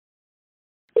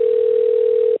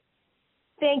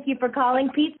Thank you for calling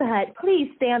Pizza Hut. Please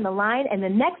stay on the line, and the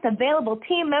next available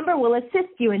team member will assist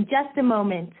you in just a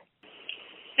moment.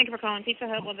 Thank you for calling Pizza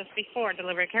Hut. Will this be for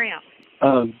delivery carry-out?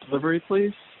 Delivery,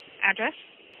 please. Address?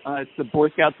 It's the Boy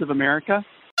Scouts of America.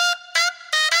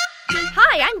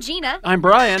 Hi, I'm Gina. I'm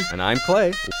Brian. And I'm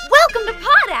Clay. Welcome to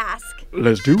Pod Ask.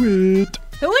 Let's do it.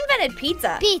 Who invented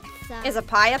pizza? Pizza. Is a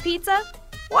pie a pizza?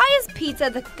 Why is pizza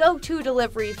the go-to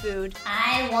delivery food?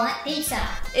 I want pizza.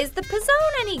 Is the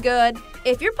Pizzone any good?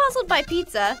 If you're puzzled by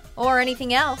pizza or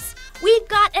anything else, we've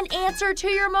got an answer to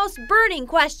your most burning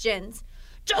questions.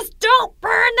 Just don't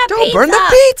burn the pizza! Don't burn the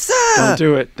pizza! Don't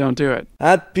do it. Don't do it.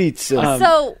 At pizza.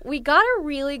 So we got a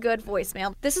really good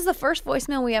voicemail. This is the first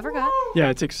voicemail we ever got. Yeah,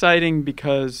 it's exciting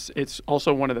because it's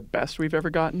also one of the best we've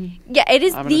ever gotten. Yeah, it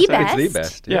is I'm the gonna best. It's the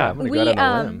best. Yeah. I'm gonna go out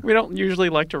on a limb. We don't usually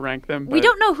like to rank them. We but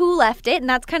don't know who left it, and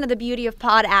that's kind of the beauty of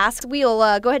Pod Ask. We'll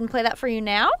go ahead and play that for you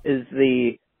now. Is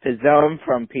the Pizzone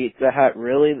from Pizza Hut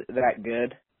really that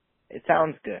good? It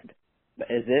sounds good. But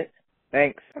is it?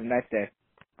 Thanks. Have a nice day.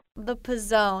 The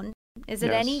Pizzone. Is it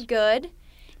Yes. any good?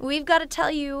 We've got to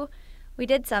tell you, we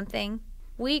did something.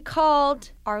 We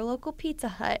called our local Pizza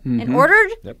Hut and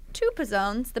ordered two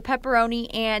Pizzones, the pepperoni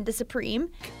and the supreme.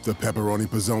 The pepperoni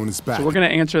pizzone is back. So we're going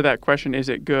to answer that question, is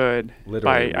it good,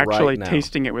 Literally by actually right now.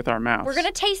 tasting it with our mouths. We're going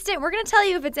to taste it. We're going to tell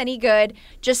you if it's any good.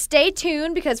 Just stay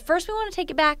tuned because first we want to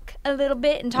take it back a little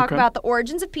bit and talk Okay. about the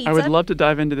origins of pizza. I would love to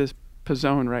dive into this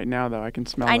Pizzone right now, though. I can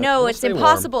smell it. I know, We'll it's stay warm.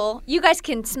 impossible. You guys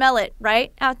can smell it,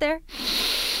 right, out there?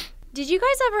 Did you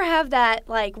guys ever have that,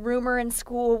 like, rumor in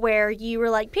school where you were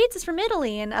like, pizza's from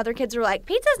Italy, and other kids were like,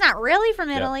 pizza's not really from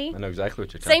Italy? Yeah, I know exactly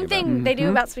what you're talking Same about. thing they do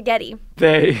about spaghetti.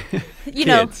 They, You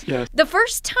know, kids, yes. the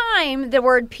first time the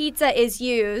word pizza is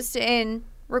used in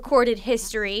recorded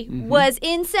history was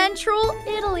in central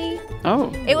Italy.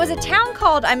 Oh, It was a town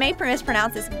called, I may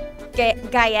mispronounce this, Gaeta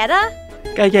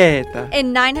galleta.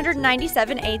 in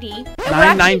 997 AD. And we're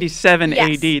actually- 997 Yes.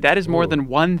 AD. That is more Whoa. than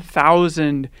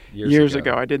 1,000 years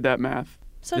ago. ago. I did that math.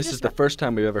 So This just is the first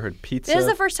time we've ever heard pizza. This is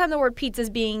the first time the word pizza is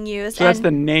being used. So that's and-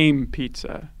 the name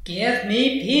pizza. Give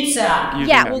me pizza. using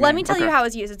Yeah, that well, let name. me tell you Okay. how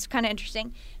it's used. It's kind of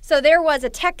interesting. So there was a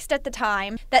text at the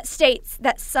time that states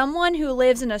that someone who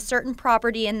lives in a certain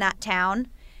property in that town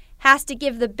has to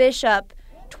give the bishop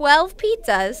 12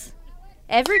 pizzas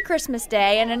every Christmas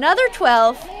Day and another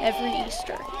 12 every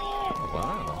Easter.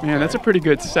 Wow. Man, that's a pretty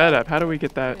good setup. How do we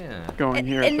get that Yeah. going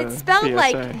here And at the it's spelled BSA?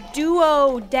 like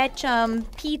duodecim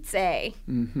pizzae.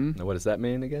 Now, what does that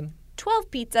mean again? 12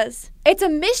 pizzas. It's a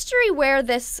mystery where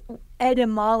this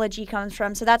etymology comes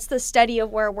from. So that's the study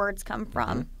of where words come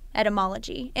from.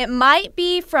 Etymology. It might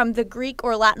be from the Greek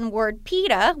or Latin word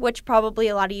pita, which probably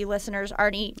a lot of you listeners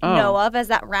already know of as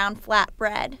that round flat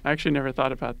bread. I actually never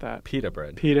thought about that. Pita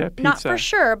bread. Pizza. Not for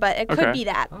sure, but it could Okay. be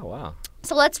that. Oh, wow.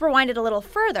 So let's rewind it a little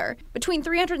further. Between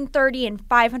 330 and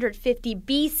 550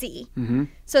 BC.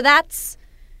 So that's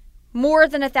more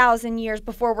than 1,000 years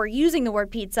before we're using the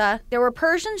word pizza. There were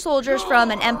Persian soldiers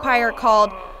from an empire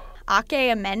called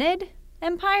Achaemenid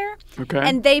Empire. Okay.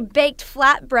 And they baked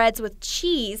flatbreads with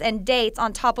cheese and dates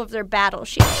on top of their battle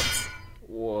shields.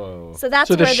 Whoa. So that's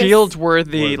So the where shields this, were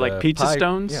the Were like pizza pie-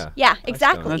 stones? Yeah. Yeah, Pie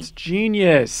exactly. stones. That's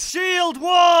genius.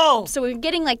 So we're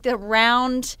getting like the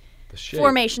round The shape.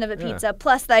 formation of a pizza,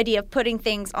 plus the idea of putting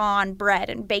things on bread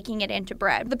and baking it into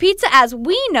bread. The pizza as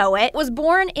we know it was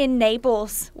born in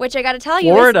Naples, which I got to tell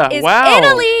you Florida. is Wow.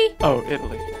 Italy. Oh,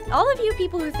 Italy. All of you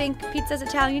people who think pizza's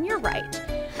Italian, you're right.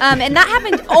 And that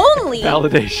happened only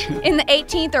Validation. in the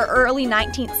 18th or early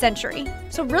 19th century.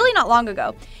 So really not long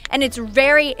ago. And it's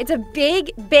a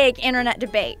big, big internet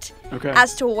debate Okay.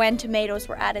 as to when tomatoes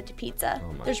were added to pizza.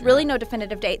 Oh my There's God. really no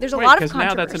definitive date. There's a Wait, lot of because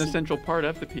controversy. now that's an essential part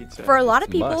of the pizza. For a lot of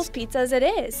It's a people's must. pizzas, it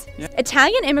is. Yeah.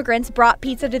 Italian immigrants brought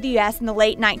pizza to the U.S. in the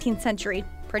late 19th century.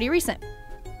 Pretty recent.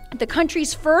 The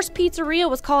country's first pizzeria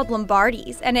was called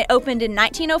Lombardi's, and it opened in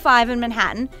 1905 in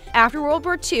Manhattan. After World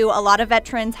War II, a lot of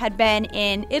veterans had been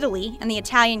in Italy in the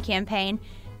Italian campaign.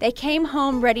 They came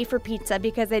home ready for pizza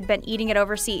because they'd been eating it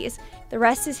overseas. The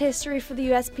rest is history for the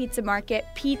U.S. pizza market.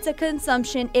 Pizza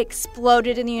consumption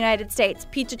exploded in the United States.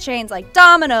 Pizza chains like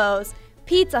Domino's,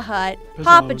 Pizza Hut,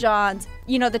 Papa John's,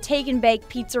 the take and bake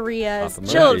pizzerias, Papa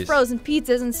chilled Murphy's. frozen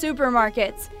pizzas in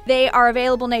supermarkets. They are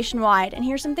available nationwide. And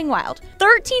here's something wild.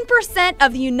 13%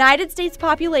 of the United States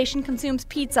population consumes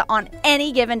pizza on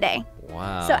any given day.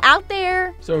 Wow. So out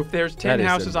there, So if there's 10 That is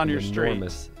houses on your street,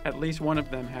 enormous. at least one of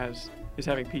them is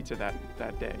having pizza that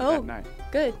day, Oh. that night.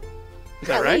 good. Is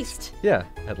that At right? least. Yeah,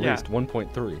 at Yeah. least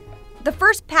 1.3. The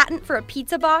first patent for a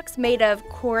pizza box made of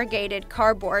corrugated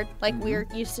cardboard, like we're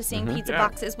used to seeing pizza Yeah,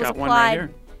 boxes, was got one right applied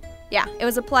here. Yeah, it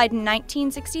was applied in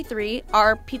 1963.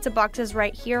 Our pizza boxes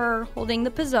right here are holding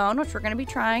the Pizzone, which we're going to be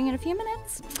trying in a few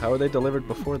minutes. How were they delivered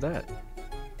before that?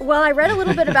 Well, I read a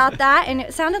little bit about that, and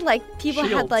it sounded like people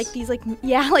had like these like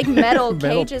metal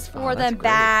cages for them, great.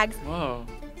 bags. Whoa.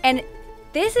 And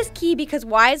this is key because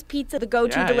why is pizza the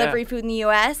go-to delivery food in the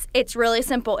U.S.? It's really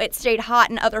simple. It stayed hot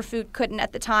and other food couldn't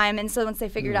at the time. And so once they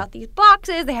figured out these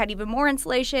boxes, they had even more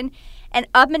insulation. And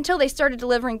up until they started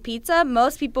delivering pizza,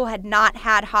 most people had not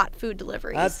had hot food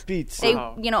deliveries. That's pizza. They,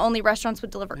 Wow. only restaurants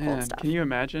would deliver cold Man, stuff. can you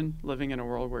imagine living in a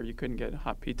world where you couldn't get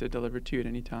hot pizza delivered to you at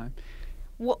any time?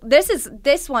 Well,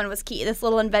 this one was key. This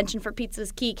little invention for pizza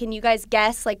is key. Can you guys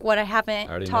guess like what I haven't I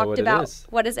already know talked what about? it is.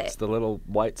 What is it? It's the little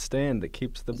white stand that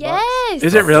keeps the box. Yes.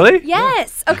 Is it really?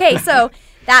 Yes. Okay, so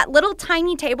that little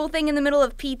tiny table thing in the middle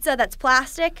of pizza that's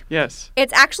plastic, Yes.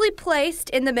 it's actually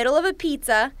placed in the middle of a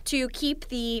pizza to keep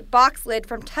the box lid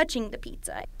from touching the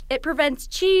pizza. It prevents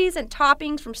cheese and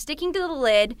toppings from sticking to the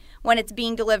lid when it's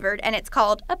being delivered, and it's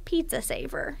called a pizza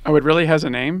saver. Oh, it really has a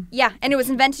name? Yeah, and it was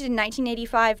invented in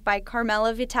 1985 by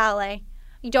Carmelo Vitale.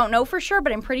 You don't know for sure,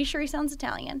 but I'm pretty sure he sounds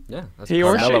Italian. Yeah, that's He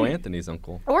or Carmelo she. Anthony's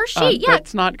uncle. Or she, yeah.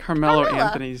 That's not Carmelo Carmela.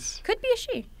 Anthony's. Could be a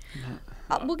she.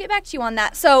 We'll get back to you on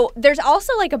that. So there's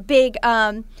also like a big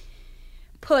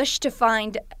push to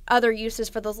find other uses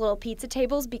for those little pizza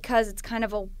tables because it's kind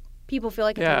of people feel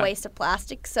like it's a waste of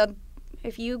plastic. So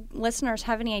if you listeners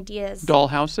have any ideas, Doll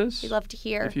houses? we'd love to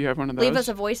hear. If you have one of those. Leave us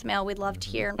a voicemail. We'd love to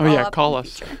hear. And Oh, follow yeah, up call in the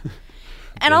us. future.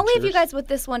 And I'll leave you Adventures. guys with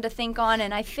this one to think on,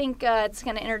 and I think it's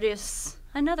going to introduce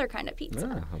another kind of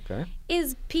pizza. Yeah, okay.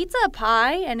 Is pizza a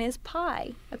pie, and is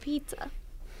pie a pizza?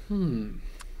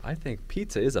 I think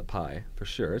pizza is a pie, for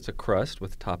sure. It's a crust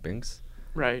with toppings.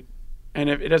 Right. And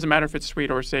it doesn't matter if it's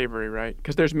sweet or savory, right?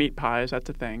 Because there's meat pies. That's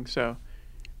a thing. So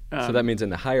So that means in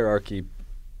the hierarchy,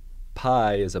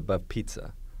 pie is above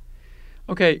pizza.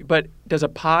 Okay, but does a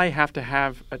pie have to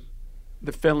have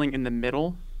the filling in the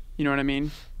middle? You know what I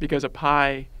mean? Because a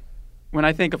pie, when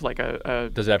I think of like a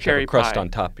Does it have to have cherry a crust pie, on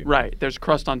top? You mean? Right. There's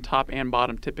crust on top and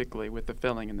bottom typically with the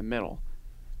filling in the middle.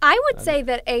 I would say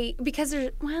that because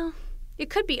there's, it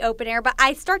could be open air, but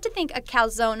I start to think a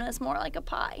calzone is more like a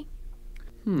pie.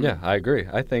 Yeah, I agree.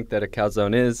 I think that a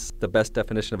calzone is the best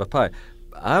definition of a pie.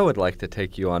 I would like to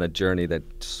take you on a journey that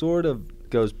sort of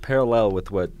goes parallel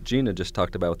with what Gina just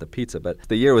talked about with the pizza, but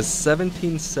the year was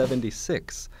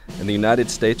 1776, and the United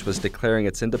States was declaring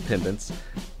its independence,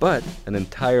 but an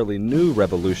entirely new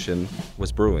revolution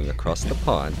was brewing across the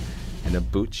pond in a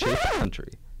boot-shaped country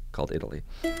called Italy.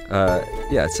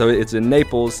 So it's in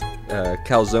Naples.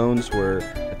 Calzones were,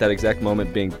 at that exact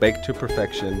moment, being baked to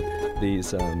perfection.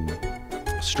 These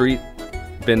street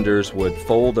vendors would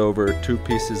fold over 2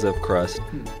 pieces of crust,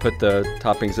 put the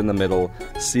toppings in the middle,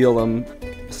 seal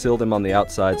them on the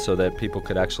outside so that people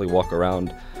could actually walk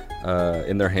around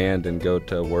in their hand and go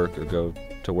to work or go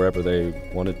to wherever they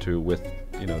wanted to with,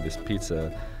 this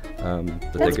pizza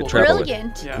that they could travel with.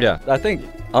 Brilliant. Yeah, I think,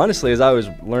 honestly, as I was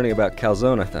learning about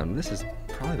calzone, I thought, this is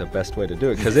probably the best way to do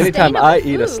it. Because anytime I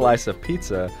eat a slice of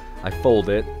pizza, I fold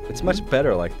it. It's much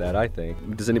better like that, I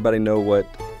think. Does anybody know what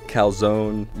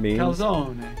calzone means?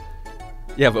 Calzone.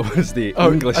 Yeah, but what is the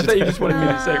Oh, English? I thought you just wanted me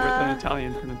to say it with an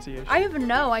Italian pronunciation. I have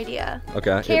no idea.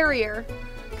 Okay. Carrier.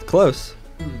 Close.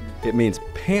 It means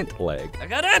pant leg. I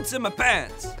got ants in my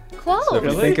pants. Close. So if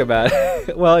you think about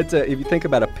it, well, if you think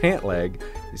about a pant leg,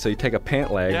 so you take a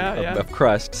pant leg of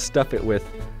crust, stuff it with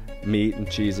meat and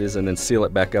cheeses, and then seal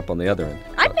it back up on the other end.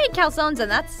 I've made calzones,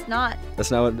 and that's not How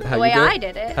the you way do it? I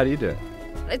did it. How do you do it?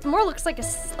 It more looks like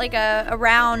a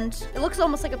round. It looks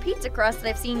almost like a pizza crust that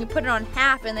I've seen. You put it on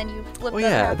half, and then you flip Well, it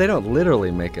yeah, over. they don't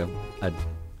literally make a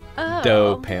Oh.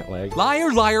 dough pant leg.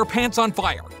 Liar, liar, pants on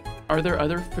fire. Are there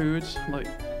other foods like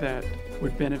that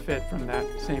would benefit from that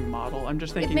same model? I'm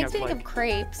just It thinking makes of me think like of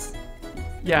crepes.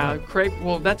 crepe.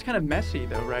 Well, that's kind of messy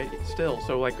though, right? Still,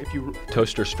 so like if you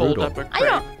Toaster fold strudel. up a crepe, I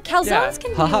don't. Calzones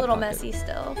can be Hot a little Pocket. messy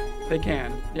still. they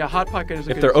can. Yeah, hot pocket is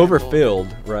a If good they're example.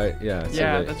 overfilled, right? Yeah. So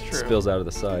Yeah, that that's true. Spills out of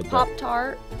the side. Pop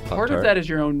Tart. Part of that is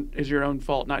your own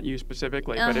fault, not you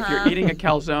specifically. But if you're eating a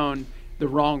calzone the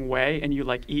wrong way and you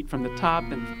like eat from the top,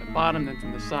 then from the bottom, then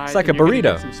from the side, It's like a then you're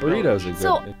gonna burrito. get some Burritos spillage. are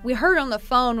So good. we heard on the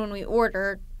phone when we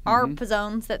ordered our Mm-hmm.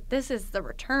 pizzones that this is the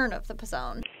return of the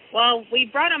pizzone. Well, we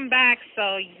brought them back,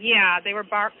 so yeah, they were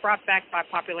brought back by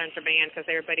popular demand because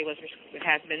everybody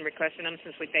has been requesting them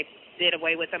since they did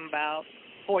away with them about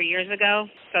 4 years ago.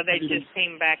 So they just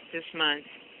came back this month.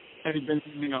 Have you been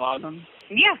eating a lot of them?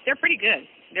 Yeah, they're pretty good.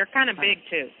 They're kind of big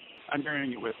too. I'm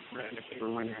doing it with Red, if you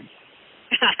were wondering.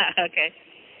 Okay.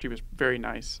 She was very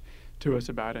nice to us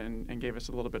about it and gave us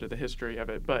a little bit of the history of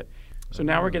it. But so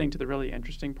now we're getting to the really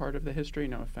interesting part of the history.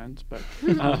 No offense, but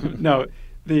no.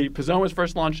 The Pizzone was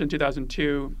first launched in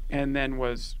 2002, and then it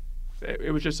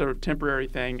was just a temporary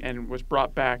thing, and was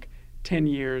brought back 10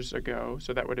 years ago.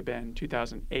 So that would have been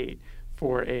 2008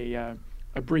 for a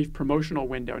brief promotional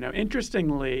window. Now,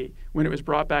 interestingly, when it was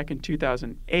brought back in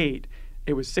 2008,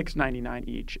 it was $6.99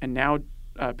 each, and now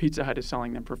Pizza Hut is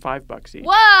selling them for $5 each.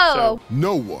 Whoa! So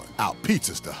No one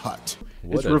out-pizzas the Hut.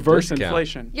 it's reverse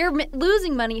inflation. You're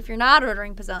losing money if you're not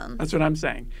ordering Pizzone. That's what I'm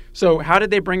saying. So how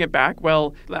did they bring it back?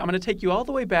 Well, I'm going to take you all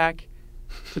the way back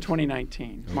to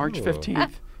 2019, March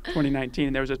 15th, 2019.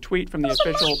 And there was a tweet from the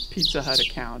official Pizza Hut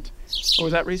account. What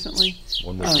was that recently?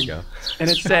 1 week ago. And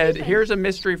it said, here's a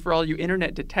mystery for all you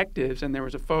internet detectives. And there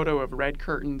was a photo of red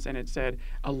curtains, and it said,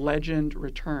 a legend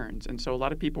returns. And so a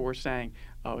lot of people were saying,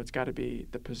 oh, it's got to be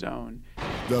the Pizzone.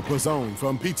 The Pizzone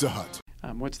from Pizza Hut.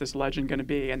 What's this legend going to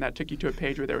be? And that took you to a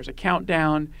page where there was a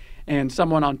countdown. And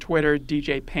someone on Twitter,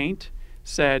 DJ Paint,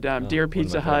 said, Dear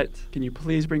Pizza Hut, can you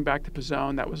please bring back the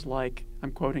Pizzone? That was like,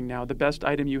 I'm quoting now, the best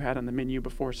item you had on the menu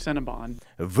before Cinnabon.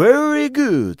 Very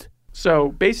good. So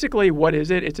basically, what is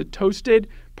it? It's a toasted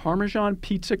Parmesan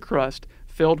pizza crust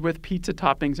filled with pizza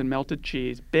toppings and melted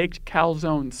cheese, baked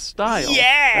calzone style.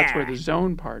 Yeah! That's where the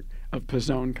zone part of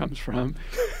Pizzone comes from.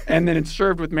 And then it's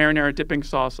served with marinara dipping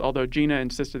sauce, although Gina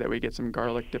insisted that we get some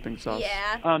garlic dipping sauce.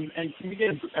 Yeah. And can we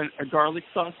get a garlic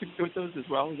sauce to go with those as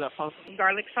well? Is that possible?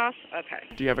 Garlic sauce?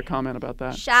 Okay. Do you have a comment about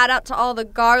that? Shout out to all the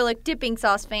garlic dipping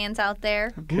sauce fans out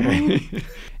there. Okay.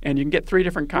 And you can get 3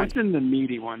 different kinds. What's in the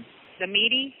meaty one? The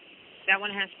meaty, that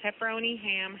one has pepperoni,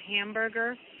 ham,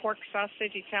 hamburger, pork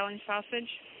sausage, Italian sausage.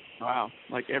 Wow,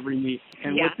 like every meat.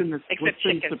 And Yeah, what's in except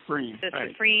chicken. Supreme? The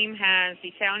Right. Supreme has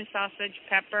Italian sausage,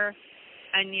 pepper,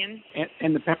 onion.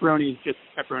 And the pepperoni is just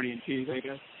pepperoni and cheese, I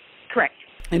guess. Correct.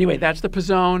 Anyway, that's the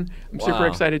Pizzone. I'm super Wow.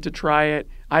 excited to try it.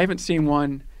 I haven't seen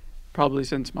one probably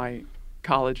since my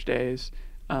college days.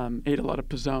 Ate a lot of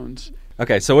Pizzones.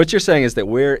 Okay, so what you're saying is that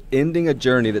we're ending a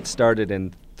journey that started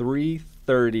in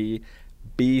 330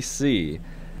 BC,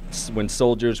 when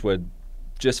soldiers would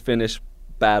just finish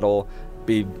battle,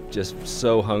 be just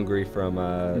so hungry from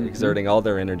exerting all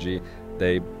their energy.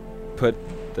 They put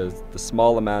the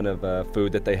small amount of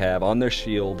food that they have on their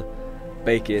shield,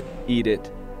 bake it, eat it,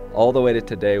 all the way to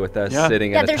today with us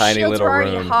sitting in a tiny little room. Yeah,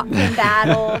 their shields are already hot from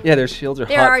battle. Yeah, their shields are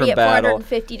They're hot already from at battle.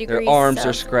 450 degrees. Their arms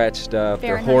are scratched up.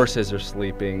 Their Fahrenheit. horses are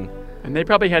sleeping. And they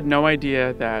probably had no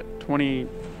idea that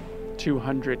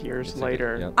 2,200 years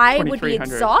later, I would be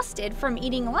 2,300 exhausted from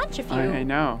eating lunch a few I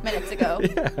know. minutes ago.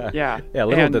 Yeah. Yeah,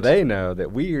 little And do they know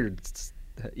that we're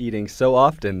eating so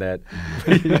often that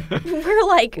We're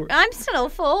like, I'm still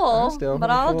full, I'm still but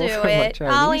I'll full do from my it.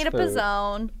 I'll Chinese eat a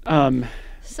food. Pizzone.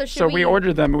 So we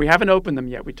ordered them. We haven't opened them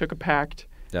yet. We took a pact,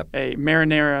 Yep. a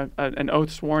marinara, an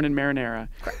oath sworn in marinara,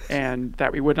 and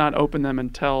that we would not open them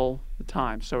until the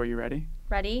time. So are you ready?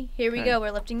 Ready? Here we Okay. go.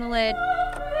 We're lifting the lid.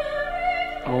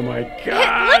 Oh my It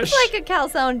gosh! looks like a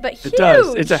calzone, but huge. It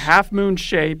does. It's a half moon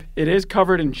shape. It is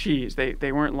covered in cheese.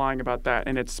 They weren't lying about that,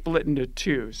 and it's split into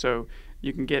 2, so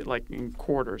you can get like in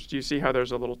quarters. Do you see how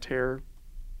there's a little tear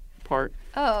part?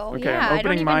 Oh, Okay, yeah. I'm I don't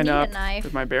opening even mine need up a knife.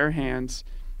 with my bare hands.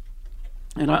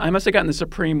 And I must have gotten the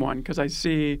Supreme one because I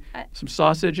see some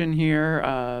sausage in here,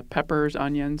 peppers,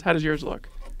 onions. How does yours look?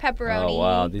 Pepperoni. Oh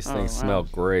wow, these Oh, things wow. smell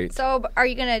great. So, are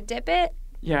you gonna dip it?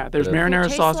 Yeah, there's It marinara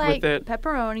tastes sauce like with it.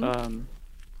 pepperoni.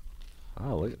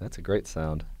 Oh, look, that's a great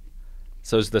sound.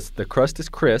 So is the crust is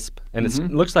crisp, and it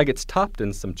looks like it's topped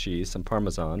in some cheese, some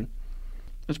Parmesan.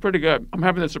 It's pretty good. I'm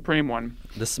having the Supreme one.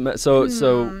 So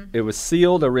it was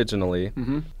sealed originally.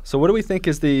 So what do we think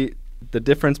is the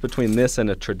difference between this and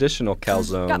a traditional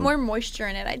calzone? Got more moisture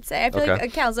in it, I'd say. I feel Okay. like a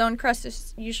calzone crust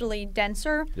is usually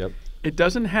denser. Yep. It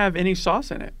doesn't have any sauce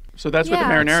in it. So that's what the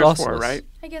Yeah. marinara is for, Sauceless. right?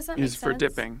 I guess that Is makes for sense.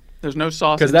 dipping. There's no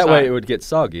sauce Because that way inside. it would get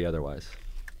soggy otherwise.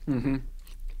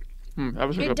 That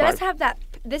was a It good does bite. have that.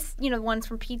 This, the ones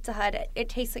from Pizza Hut. It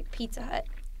tastes like Pizza Hut.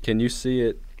 Can you see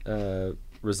it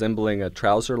resembling a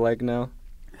trouser leg now?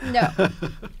 No.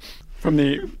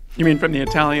 You mean from the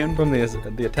Italian? From the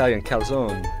Italian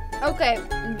calzone. Okay,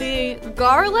 the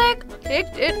garlic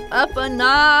kicked it up a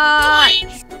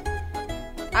notch.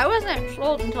 I wasn't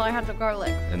sold until I had the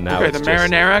garlic. And now Okay, it's the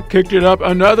just- marinara kicked it up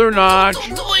another notch.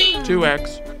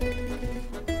 2x.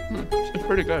 It's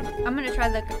pretty good. I'm gonna try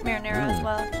the marinara as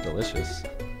well. It's delicious.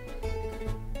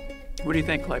 What do you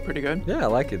think, Clay? Pretty good? Yeah, I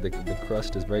like it. The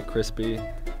crust is very crispy.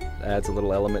 Adds a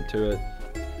little element to it.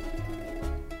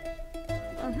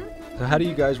 So how do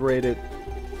you guys rate it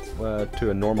to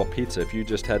a normal pizza if you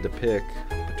just had to pick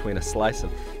between a slice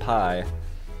of pie,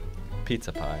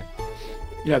 pizza pie?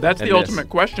 Yeah, that's And the this. ultimate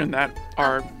question that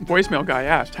our voicemail guy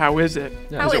asked. How is it?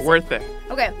 Yeah. Is How it is worth it?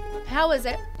 Okay, how is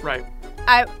it? Right.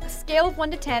 Scale of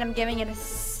 1 to 10, I'm giving it a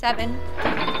 7.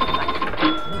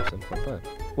 Oh, 7.5.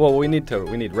 Well, we need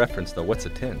reference though. What's a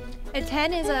 10? A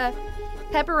 10 is a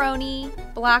pepperoni,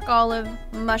 black olive,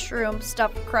 mushroom,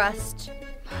 stuffed crust,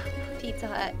 Pizza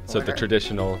Hut. So the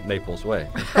traditional Naples way.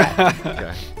 Correct.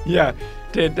 Okay. Yeah.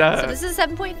 So this is a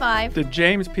 7.5. Did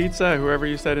James Pizza, whoever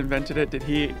you said invented it, did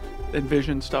he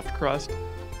envision stuffed crust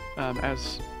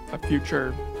as a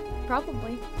future?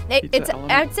 Probably. Pizza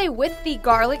element? I'd say with the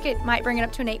garlic, it might bring it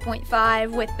up to an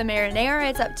 8.5. With the marinara,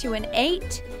 it's up to an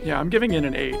 8. Yeah, I'm giving it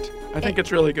an 8. I think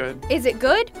it's really good. Is it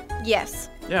good? Yes.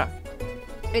 Yeah.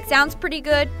 It sounds pretty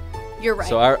good. You're right.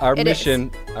 So our It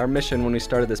mission when we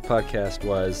started this podcast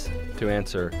was to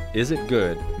answer, is it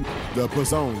good? The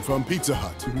Pizzone from Pizza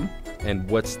Hut. Mm-hmm. And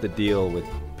what's the deal with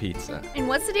pizza? And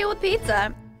what's the deal with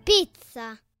pizza?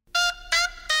 Pizza.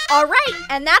 All right,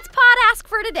 and that's Pod Ask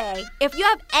for today. If you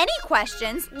have any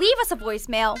questions, leave us a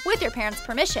voicemail with your parents'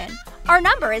 permission. Our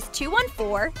number is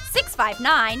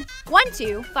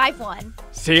 214-659-1251.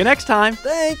 See you next time.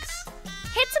 Thanks.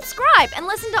 Hit subscribe and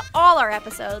listen to all our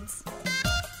episodes.